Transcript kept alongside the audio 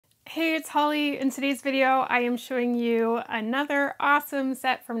Hey, it's Holly. In today's video, I am showing you another awesome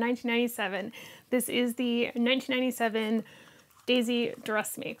set from 1997. This is the 1997 Daisy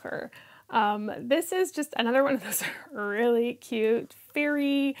Dressmaker. This is just another one of those really cute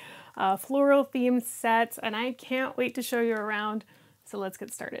fairy floral themed sets, and I can't wait to show you around. So let's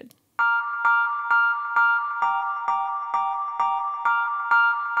get started.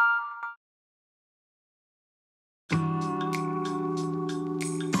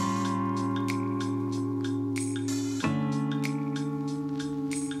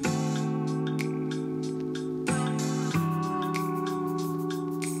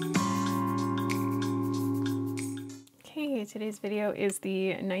 Okay, today's video is the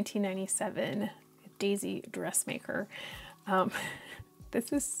 1997 Daisy Dressmaker.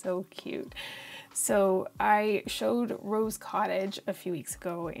 This is so cute. So I showed Rose Cottage a few weeks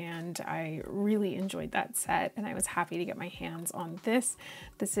ago and I really enjoyed that set and I was happy to get my hands on this.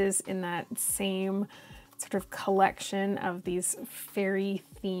 This is in that same sort of collection of these fairy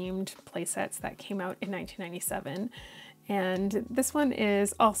themed play sets that came out in 1997. And this one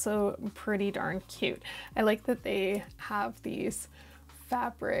is also pretty darn cute. I like that they have these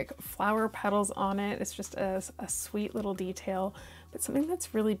fabric flower petals on it. It's just a sweet little detail. But something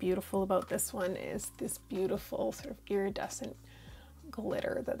that's really beautiful about this one is this beautiful sort of iridescent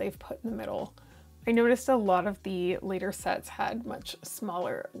glitter that they've put in the middle. I noticed a lot of the later sets had much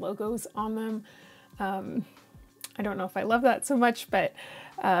smaller logos on them. I don't know if I love that so much, but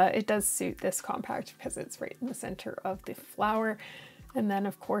it does suit this compact because it's right in the center of the flower. And then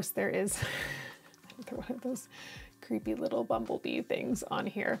of course there is one of those creepy little bumblebee things on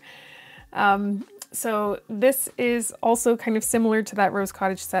here. So this is also kind of similar to that Rose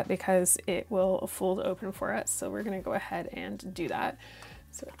Cottage set because it will fold open for us. So we're gonna go ahead and do that.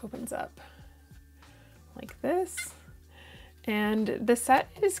 So it opens up like this. And the set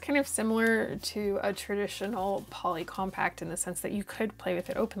is kind of similar to a traditional poly compact in the sense that you could play with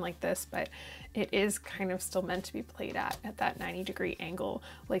it open like this, but it is kind of still meant to be played at that 90-degree angle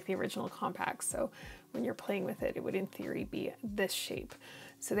like the original compact. So when you're playing with it, it would in theory be this shape.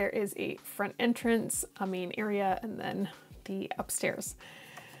 So there is a front entrance, a main area, and then the upstairs.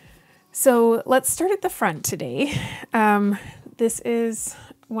 So let's start at the front today. This is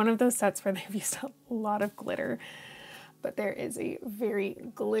one of those sets where they've used a lot of glitter. But there is a very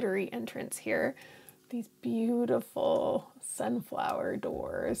glittery entrance here. These beautiful sunflower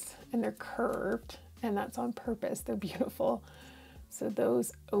doors, and they're curved, and that's on purpose. They're beautiful. So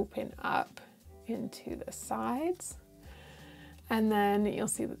those open up into the sides. And then you'll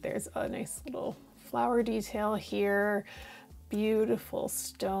see that there's a nice little flower detail here, beautiful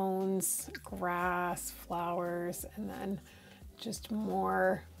stones, grass, flowers, and then just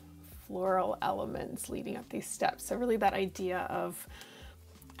more floral elements leading up these steps. So really that idea of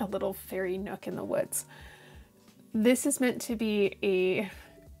a little fairy nook in the woods. This is meant to be a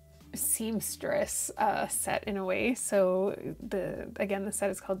seamstress set in a way. So again, the set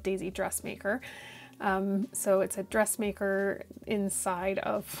is called Daisy Dressmaker. So it's a dressmaker inside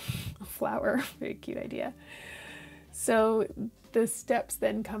of a flower. Very cute idea. So the steps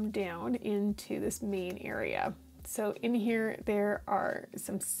then come down into this main area. So in here, there are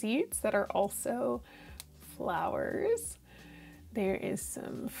some seats that are also flowers. There is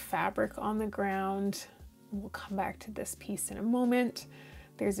some fabric on the ground. We'll come back to this piece in a moment.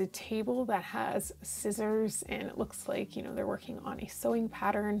 There's a table that has scissors and it looks like, you know, they're working on a sewing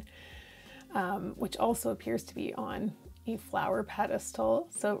pattern, which also appears to be on a flower pedestal.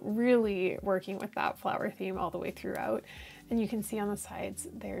 So really working with that flower theme all the way throughout. And you can see on the sides,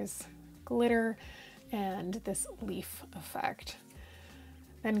 there's glitter and this leaf effect.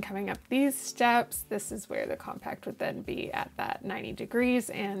 Then coming up these steps, this is where the compact would then be at that 90 degrees.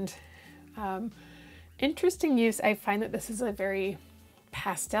 And interesting use, I find that this is a very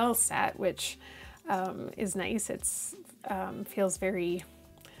pastel set, which is nice. It's feels very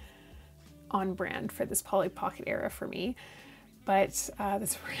on brand for this Polly Pocket era for me. But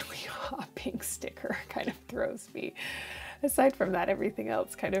this really hot pink sticker kind of throws me. Aside from that, everything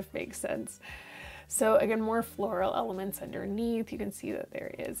else kind of makes sense. So again, more floral elements underneath. You can see that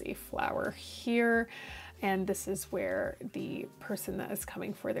there is a flower here. And this is where the person that is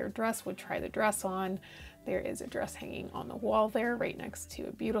coming for their dress would try the dress on. There is a dress hanging on the wall there, right next to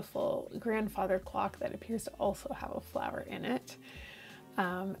a beautiful grandfather clock that appears to also have a flower in it.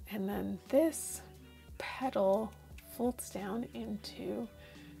 And then this petal folds down into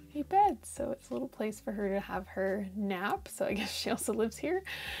a bed, so it's a little place for her to have her nap. So I guess she also lives here,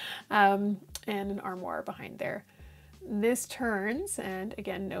 and an armoire behind there. This turns, and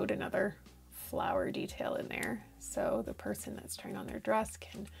again, note another flower detail in there. So the person that's trying on their dress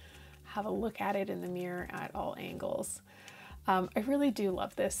can have a look at it in the mirror at all angles. I really do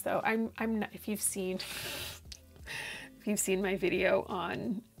love this though. I'm not, if you've seen my video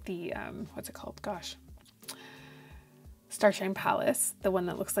on the, what's it called? Gosh. Starshine Palace, the one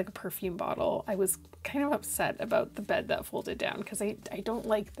that looks like a perfume bottle, I was kind of upset about the bed that folded down because I don't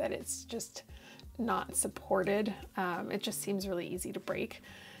like that it's just not supported. It just seems really easy to break.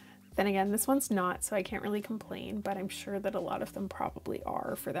 Then again, this one's not, so I can't really complain, but I'm sure that a lot of them probably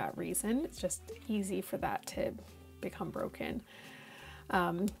are for that reason. It's just easy for that to become broken.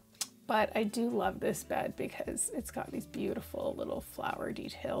 But I do love this bed because it's got these beautiful little flower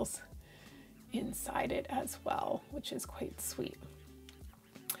details inside it as well, which is quite sweet.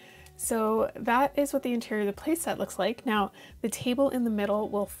 So that is what the interior of the playset looks like. Now the table in the middle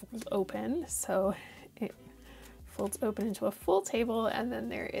will fold open, so it folds open into a full table, and then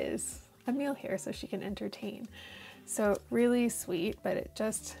there is a meal here so she can entertain. So really sweet, but it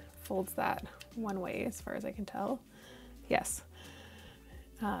just folds that one way as far as I can tell. Yes.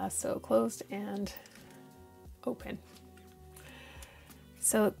 So closed and open.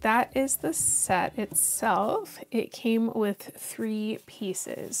 So that is the set itself. It came with 3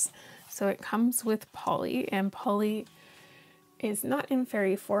 pieces. So it comes with Polly, and Polly is not in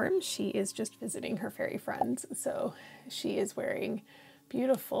fairy form. She is just visiting her fairy friends. So she is wearing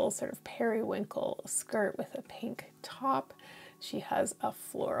beautiful sort of periwinkle skirt with a pink top. She has a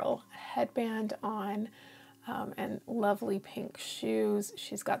floral headband on and lovely pink shoes.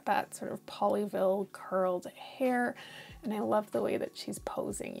 She's got that sort of Polyville curled hair. And I love the way that she's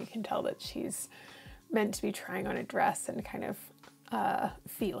posing. You can tell that she's meant to be trying on a dress and kind of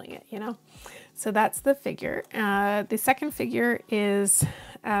feeling it, you know? So that's the figure. The second figure is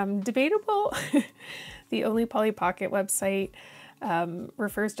debatable. The Only Polly Pocket website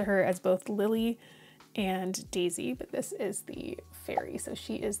refers to her as both Lily and Daisy, but this is the fairy, so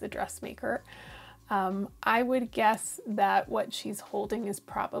she is the dressmaker. I would guess that what she's holding is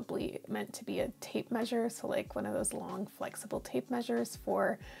probably meant to be a tape measure, so like one of those long flexible tape measures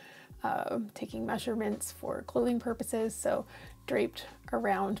for taking measurements for clothing purposes, so draped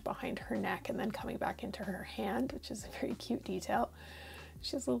around behind her neck and then coming back into her hand, which is a very cute detail.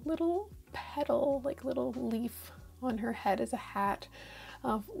 She has a little petal, like little leaf on her head as a hat,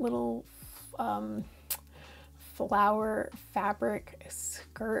 of little flower fabric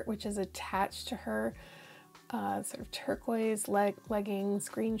skirt, which is attached to her, sort of turquoise leggings,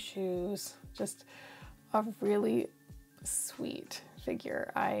 green shoes, just a really sweet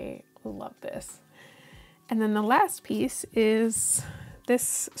figure. I love this. And then the last piece is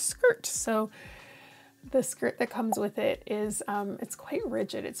this skirt. So the skirt that comes with it is, it's quite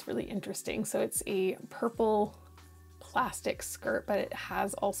rigid. It's really interesting. So it's a purple plastic skirt, but it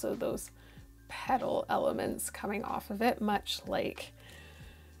has also those petal elements coming off of it, much like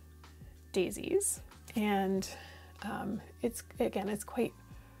Daisy's. And it's quite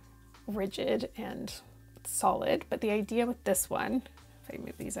rigid and solid, but the idea with this one, if I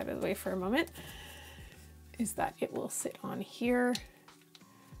move these out of the way for a moment, is that it will sit on here.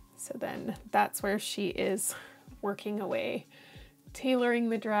 So then that's where she is working away, tailoring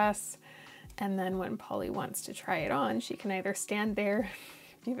the dress. And then when Polly wants to try it on, she can either stand there.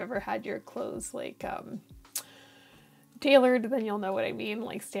 If you've ever had your clothes like tailored, then you'll know what I mean,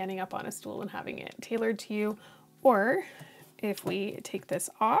 like standing up on a stool and having it tailored to you. Or if we take this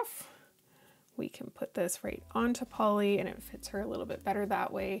off, we can put this right onto Polly and it fits her a little bit better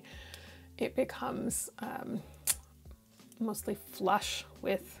that way. It becomes mostly flush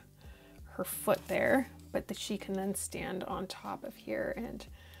with her foot there, but that she can then stand on top of here and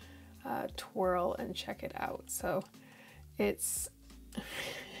twirl and check it out. So it's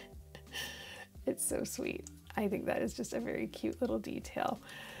it's so sweet. I think that is just a very cute little detail.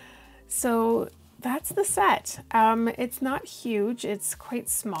 So that's the set. It's not huge, it's quite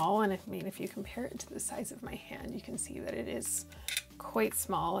small, and I mean, if you compare it to the size of my hand, you can see that it is quite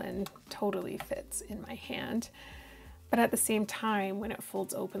small and totally fits in my hand. But at the same time, when it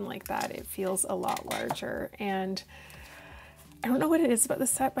folds open like that, it feels a lot larger. And I don't know what it is about the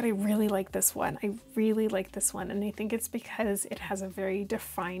set, but I really like this one. I really like this one, and I think it's because it has a very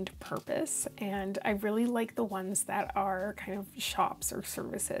defined purpose, and I really like the ones that are kind of shops or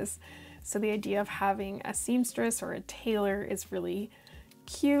services. So the idea of having a seamstress or a tailor is really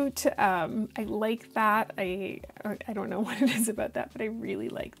cute. I like that. I don't know what it is about that, but I really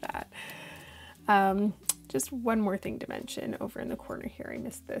like that. Just one more thing to mention over in the corner here. I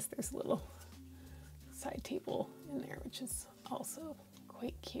missed this. There's a little side table in there, which is also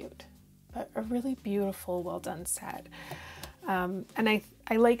quite cute, but a really beautiful, well done set. And I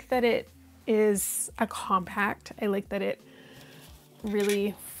like that it is a compact. I like that it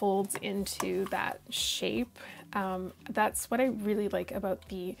really folds into that shape. That's what I really like about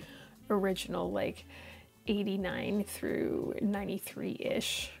the original, like 89 through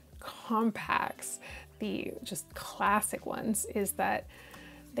 93-ish compacts, the just classic ones, is that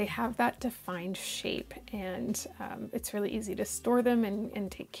they have that defined shape, and it's really easy to store them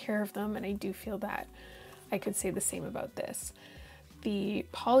and take care of them. And I do feel that I could say the same about this. The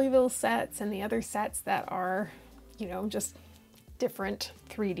Polyville sets and the other sets that are, you know, just different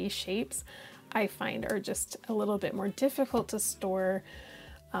 3D shapes, I find are just a little bit more difficult to store.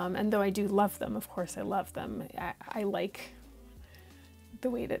 And though I do love them, of course I love them, I like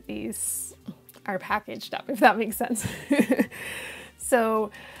the way that these are packaged up, if that makes sense. So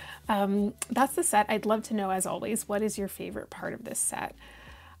that's the set. I'd love to know, as always, what is your favorite part of this set?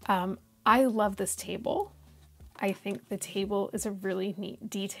 I love this table. I think the table is a really neat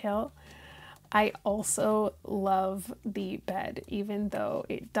detail. I also love the bed, even though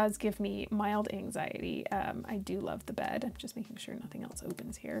it does give me mild anxiety. I do love the bed. I'm just making sure nothing else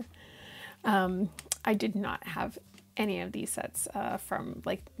opens here. I did not have any of these sets from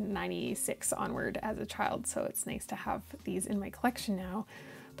like 96 onward as a child, so it's nice to have these in my collection now,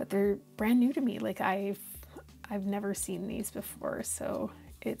 but they're brand new to me. Like I've never seen these before, so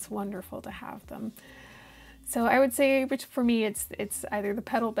it's wonderful to have them. So I would say, which for me, it's either the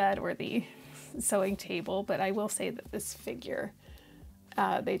pedal bed or the sewing table, but I will say that this figure,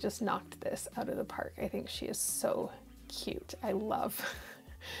 they just knocked this out of the park. I think she is so cute. I love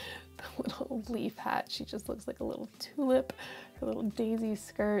the little leaf hat. She just looks like a little tulip, her little daisy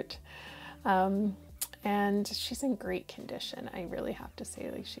skirt. And she's in great condition. I really have to say,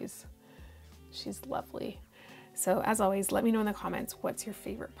 like, she's lovely. So as always, let me know in the comments, what's your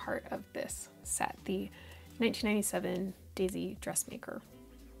favorite part of this set, the 1997 Daisy Dressmaker.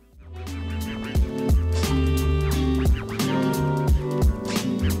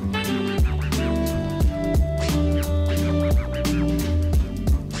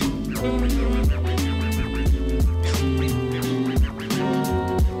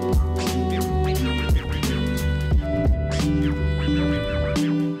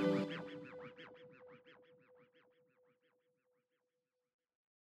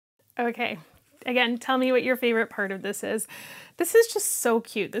 Okay, again, tell me what your favorite part of this is. This is just so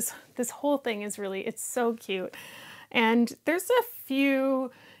cute. This whole thing is really, it's so cute. And there's a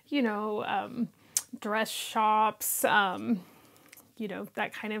few, you know, dress shops, you know,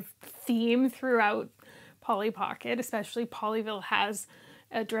 that kind of theme throughout Polly Pocket, especially Polyville has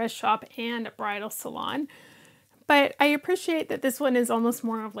a dress shop and a bridal salon. But I appreciate that this one is almost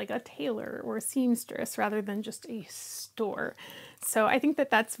more of like a tailor or a seamstress rather than just a store. So I think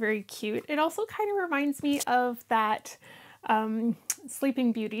that that's very cute. It also kind of reminds me of that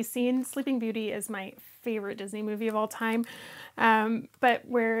Sleeping Beauty scene. Sleeping Beauty is my favorite Disney movie of all time, but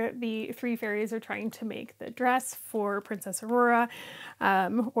where the three fairies are trying to make the dress for Princess Aurora,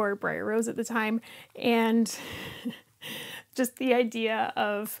 or Briar Rose at the time, and just the idea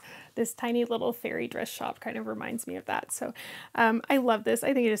of this tiny little fairy dress shop kind of reminds me of that. So I love this.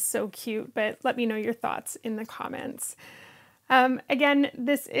 I think it is so cute, but let me know your thoughts in the comments. Again,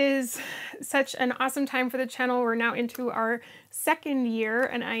 this is such an awesome time for the channel. We're now into our second year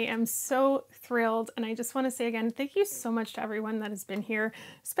and I am so thrilled. And I just want to say again, thank you so much to everyone that has been here,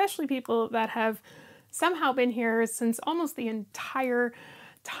 especially people that have somehow been here since almost the entire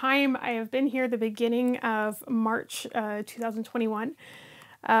time I have been here, the beginning of March 2021.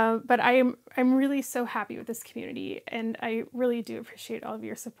 But I'm really so happy with this community and I really do appreciate all of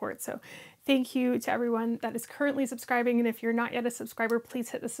your support. So thank you to everyone that is currently subscribing. And if you're not yet a subscriber,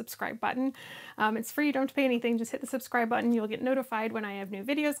 please hit the subscribe button. It's free, you don't have to pay anything, just hit the subscribe button. You'll get notified when I have new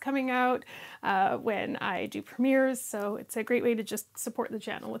videos coming out, when I do premieres. So it's a great way to just support the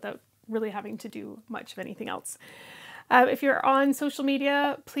channel without really having to do much of anything else. If you're on social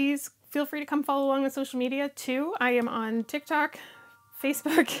media, please feel free to come follow along with social media too. I am on TikTok,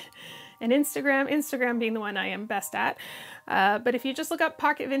 Facebook, and Instagram. Instagram being the one I am best at. But if you just look up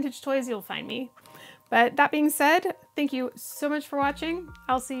Pocket Vintage Toys, you'll find me. But that being said, thank you so much for watching.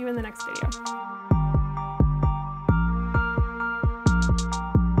 I'll see you in the next video.